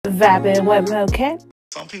Vibing with Mocha.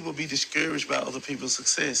 Some people be discouraged by other people's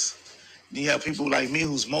success. You have people like me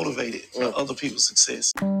who's motivated by other people's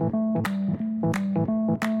success. What's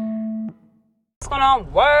going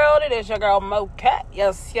on, world? It is your girl Mocha.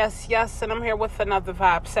 Yes, and I'm here with another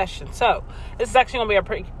vibe session. So this is actually gonna be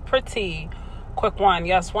a pretty quick one.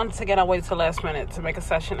 Yes, once again I waited till last minute to make a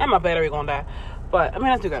session, and my battery gonna die. But I mean,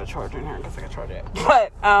 I do got a charger in here. I guess I can charge it.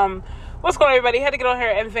 But what's going on, everybody? Had to get on here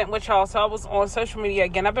and vent with y'all. So I was on social media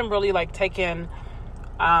again. I've been really taking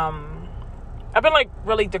I've been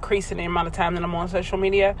really decreasing the amount of time that I'm on social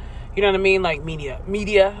media. You know what I mean? Like media.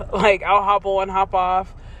 Like I'll hop on, hop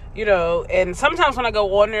off, and sometimes when I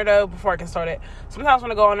go on there though, before I get started, sometimes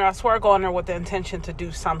when I go on there, I swear I go on there with the intention to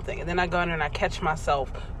do something. And then I go in there and I catch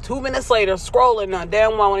myself 2 minutes later scrolling on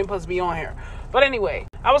damn well when I'm supposed to be on here. But anyway,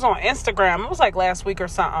 I was on Instagram. It was like last week or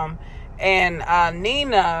something. And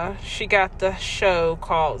Nina, she got the show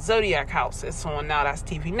called Zodiac House. It's on Now That's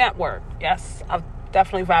TV Network. Yes, I've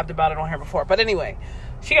definitely vibed about it on here before. But anyway,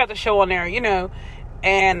 she got the show on there,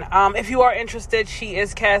 And if you are interested, she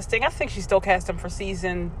is casting. I think she's still casting for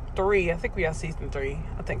season 3. I think we have season 3.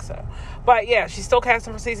 I think so. But yeah, she's still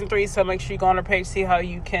casting for season 3. So make sure you go on her page, see how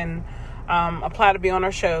you can apply to be on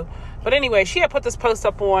her show. But anyway, she had put this post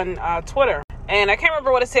up on Twitter. And I can't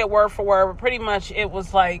remember what it said word for word, but pretty much it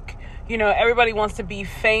was like, everybody wants to be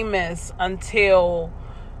famous until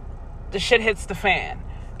the shit hits the fan.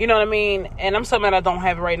 You know what I mean? And I'm so mad I don't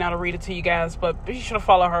have it right now to read it to you guys, but you should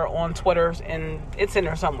follow her on Twitter, and it's in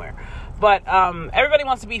there somewhere. But everybody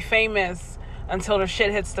wants to be famous until the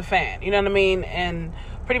shit hits the fan. You know what I mean? And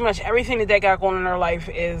pretty much everything that they got going in their life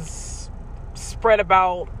is spread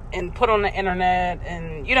about and put on the internet,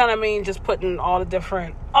 and you know what I mean? Just putting all the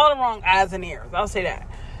wrong eyes and ears. I'll say that,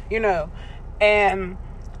 and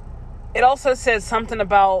it also says something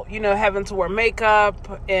about, having to wear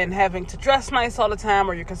makeup and having to dress nice all the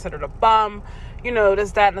time, or you're considered a bum,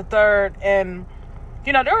 this, that, and the third. And,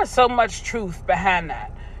 there is so much truth behind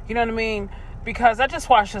that. You know what I mean? Because I just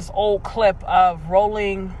watched this old clip of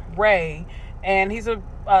Rolling Ray, and he's a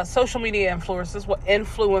social media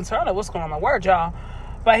influencer. I don't know what's going on with my word, y'all.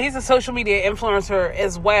 But he's a social media influencer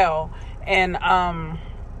as well. And,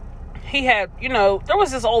 he had, there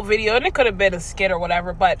was this old video, and it could have been a skit or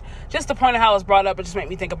whatever, but just the point of how it was brought up, it just made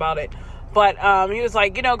me think about it. But he was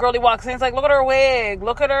like, girlie walks in, he's like, look at her wig,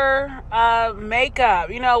 look at her makeup,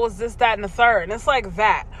 was this, that, and the third. And it's like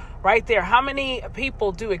that right there. How many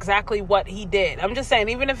people do exactly what he did? I'm just saying,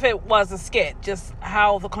 even if it was a skit, just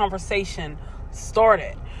how the conversation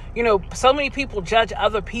started. So many people judge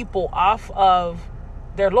other people off of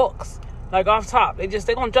their looks, like off top. They're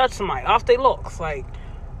gonna judge somebody off their looks,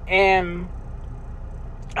 and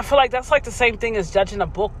I feel like that's the same thing as judging a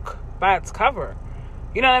book by its cover.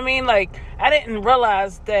 You know what I mean? I didn't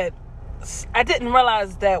realize that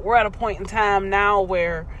we're at a point in time now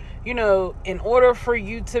where, in order for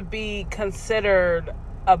you to be considered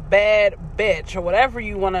a bad bitch or whatever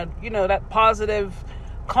you want to, that positive,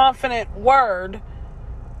 confident word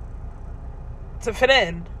to fit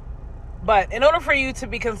in. But in order for you to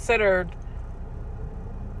be considered,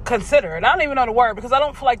 I don't even know the word, because I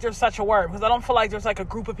don't feel like there's such a word, because I don't feel like there's a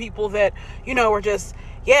group of people that, are just,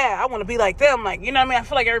 I want to be like them. I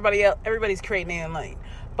feel like everybody's creating their own lane.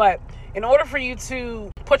 But in order for you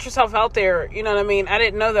to put yourself out there, you know what I mean? I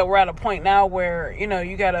didn't know that we're at a point now where,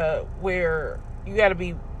 you gotta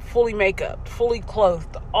be fully makeup, fully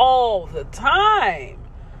clothed all the time.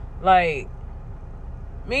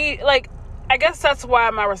 I guess that's why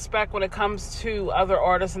my respect when it comes to other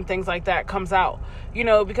artists and things like that comes out,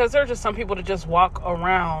 because there are just some people that just walk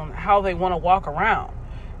around how they want to walk around.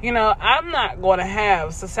 I'm not going to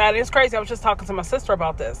have society. It's crazy. I was just talking to my sister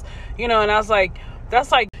about this, and I was like,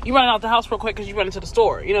 that's like you running out the house real quick because you run into the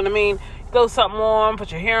store. You know what I mean? Throw something on,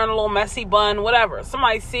 put your hair in a little messy bun, whatever.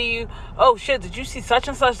 Somebody see you. Oh, shit, did you see such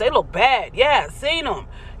and such? They look bad. Yeah, seen them.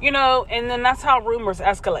 And then that's how rumors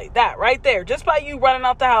escalate. That right there. Just by you running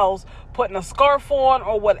out the house, putting a scarf on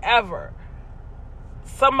or whatever,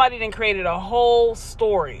 somebody then created a whole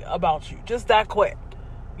story about you. Just that quick.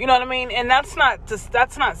 You know what I mean? And that's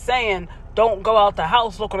not saying don't go out the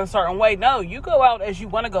house looking a certain way. No, you go out as you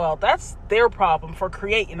want to go out. That's their problem for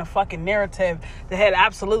creating a fucking narrative that had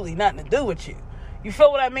absolutely nothing to do with you. You feel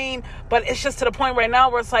what I mean? But it's just to the point right now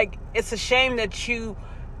where it's it's a shame that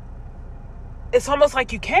it's almost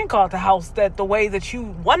like you can't go out the house the way that you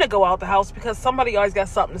want to go out the house, because somebody always got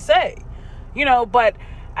something to say. But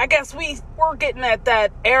I guess we're getting at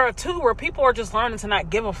that era too where people are just learning to not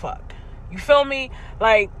give a fuck. You feel me?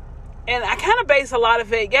 And I kind of base a lot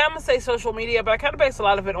of it, I'm going to say social media, but I kind of base a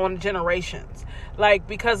lot of it on generations. Like,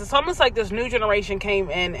 because it's almost like this new generation came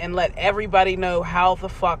in and let everybody know how the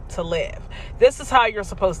fuck to live. This is how you're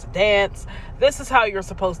supposed to dance. This is how you're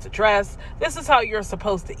supposed to dress. This is how you're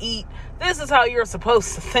supposed to eat. This is how you're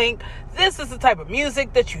supposed to think. This is the type of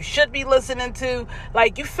music that you should be listening to.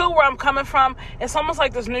 Like, you feel where I'm coming from? It's almost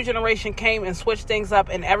like this new generation came and switched things up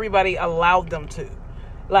and everybody allowed them to.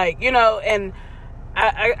 Like, you know, and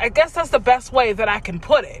I guess that's the best way that I can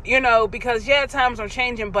put it, you know, because yeah, times are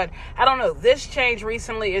changing, but I don't know. This change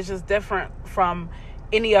recently is just different from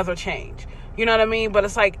any other change. You know what I mean? But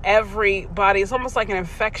it's like everybody, it's almost like an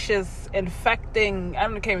infecting, I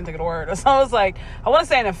can't even think of the word. It's almost like, I want to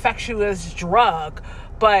say an infectious drug,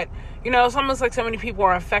 but you know, it's almost like so many people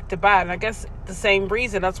are affected by it. And I guess the same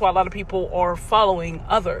reason, that's why a lot of people are following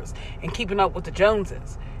others and keeping up with the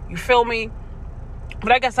Joneses. You feel me?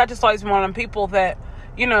 But I guess I just always been one of them people that,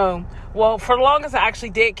 you know, well, for the longest I actually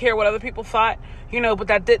did care what other people thought, you know, but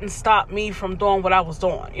that didn't stop me from doing what I was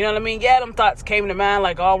doing. You know what I mean? Yeah, them thoughts came to mind,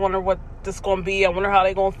 like, oh, I wonder what this going to be. I wonder how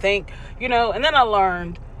they going to think, you know. And then I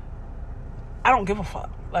learned, I don't give a fuck.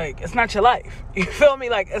 Like, it's not your life. You feel me?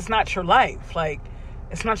 Like, it's not your life. Like,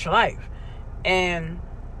 it's not your life. And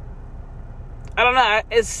I don't know.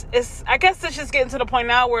 I guess it's just getting to the point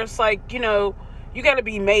now where it's like, you know, you got to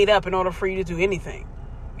be made up in order for you to do anything.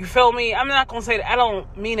 You feel me? I'm not going to say that. I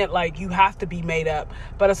don't mean it like you have to be made up,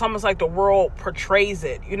 but it's almost like the world portrays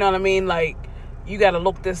it. You know what I mean? Like, you got to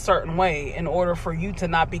look this certain way in order for you to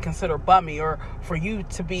not be considered bummy, or for you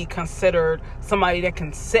to be considered somebody that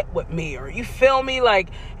can sit with me, or you feel me? Like,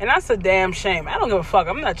 and that's a damn shame. I don't give a fuck.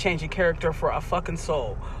 I'm not changing character for a fucking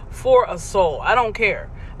soul. For a soul. I don't care.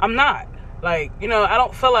 I'm not. Like, you know, I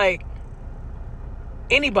don't feel like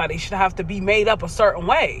anybody should have to be made up a certain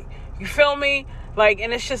way. You feel me? Like,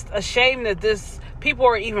 and it's just a shame that people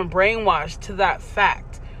are even brainwashed to that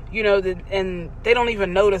fact, you know, and they don't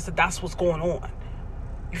even notice that that's what's going on.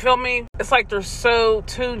 You feel me? It's like they're so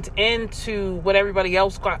tuned into what everybody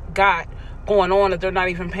else got going on that they're not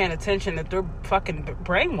even paying attention, that they're fucking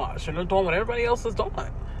brainwashed and they're doing what everybody else is doing.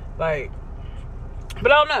 Like,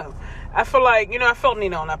 but I don't know. I feel like, you know, I felt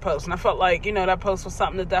Nina on that post, and I felt like, you know, that post was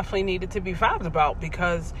something that definitely needed to be vibed about,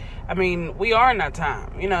 because, I mean, we are in that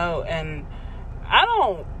time, you know, and I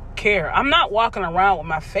don't care. I'm not walking around with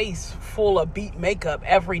my face full of beat makeup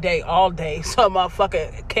every day, all day, so a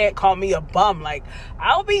motherfucker can't call me a bum. Like,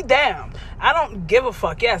 I'll be damned. I don't give a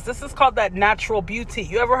fuck. Yes, this is called that natural beauty.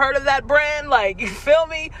 You ever heard of that brand? Like, you feel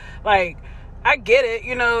me? Like, I get it,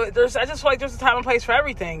 you know, I just feel like there's a time and place for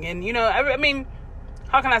everything, and, you know, I mean,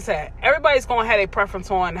 how can I say it? Everybody's going to have a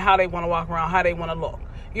preference on how they want to walk around, how they want to look.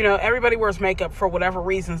 You know, everybody wears makeup for whatever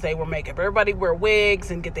reasons they wear makeup. Everybody wear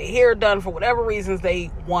wigs and get their hair done for whatever reasons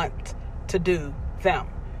they want to do them.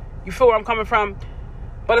 You feel where I'm coming from?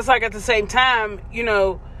 But it's like, at the same time, you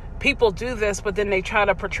know, people do this, but then they try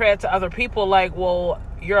to portray it to other people like, well,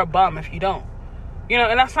 you're a bum if you don't. You know,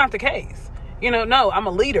 and that's not the case. You know, no, I'm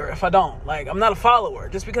a leader if I don't. Like, I'm not a follower.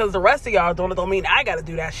 Just because the rest of y'all are doing it don't mean I got to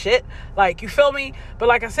do that shit. Like, you feel me? But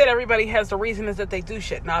like I said, everybody has the reasons that they do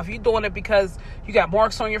shit. Now, if you're doing it because you got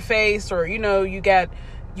marks on your face, or, you know, you got,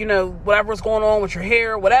 you know, whatever's going on with your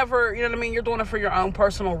hair, whatever, you know what I mean? You're doing it for your own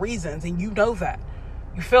personal reasons, and you know that.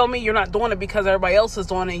 You feel me? You're not doing it because everybody else is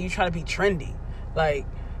doing it and you try to be trendy. Like,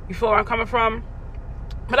 you feel where I'm coming from?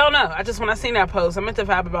 But I don't know. When I seen that post, I meant to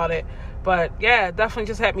vibe about it. But yeah, it definitely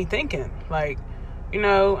just had me thinking. Like, you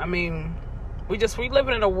know, I mean, we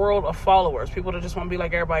living in a world of followers. People that just want to be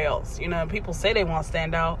like everybody else. You know, people say they want to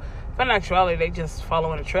stand out, but in actuality, they just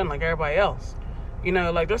following a trend like everybody else. You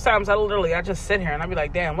know, like, there's times I just sit here and I be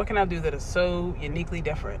like, damn, what can I do that is so uniquely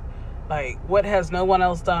different? Like, what has no one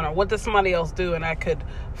else done, or what does somebody else do, and I could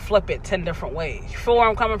flip it 10 different ways. You feel where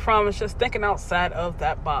I'm coming from? It's just thinking outside of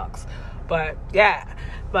that box. But yeah,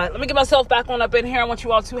 but let me get myself back on up in here. I want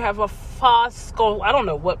you all to have a Fosco. I don't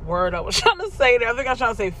know what word I was trying to say there. I think I was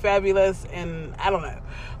trying to say fabulous, and I don't know.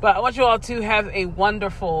 But I want you all to have a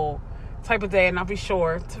wonderful type of day, and I'll be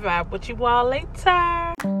sure to vibe with you all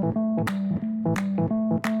later.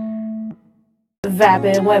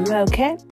 Vibing with Mo, okay?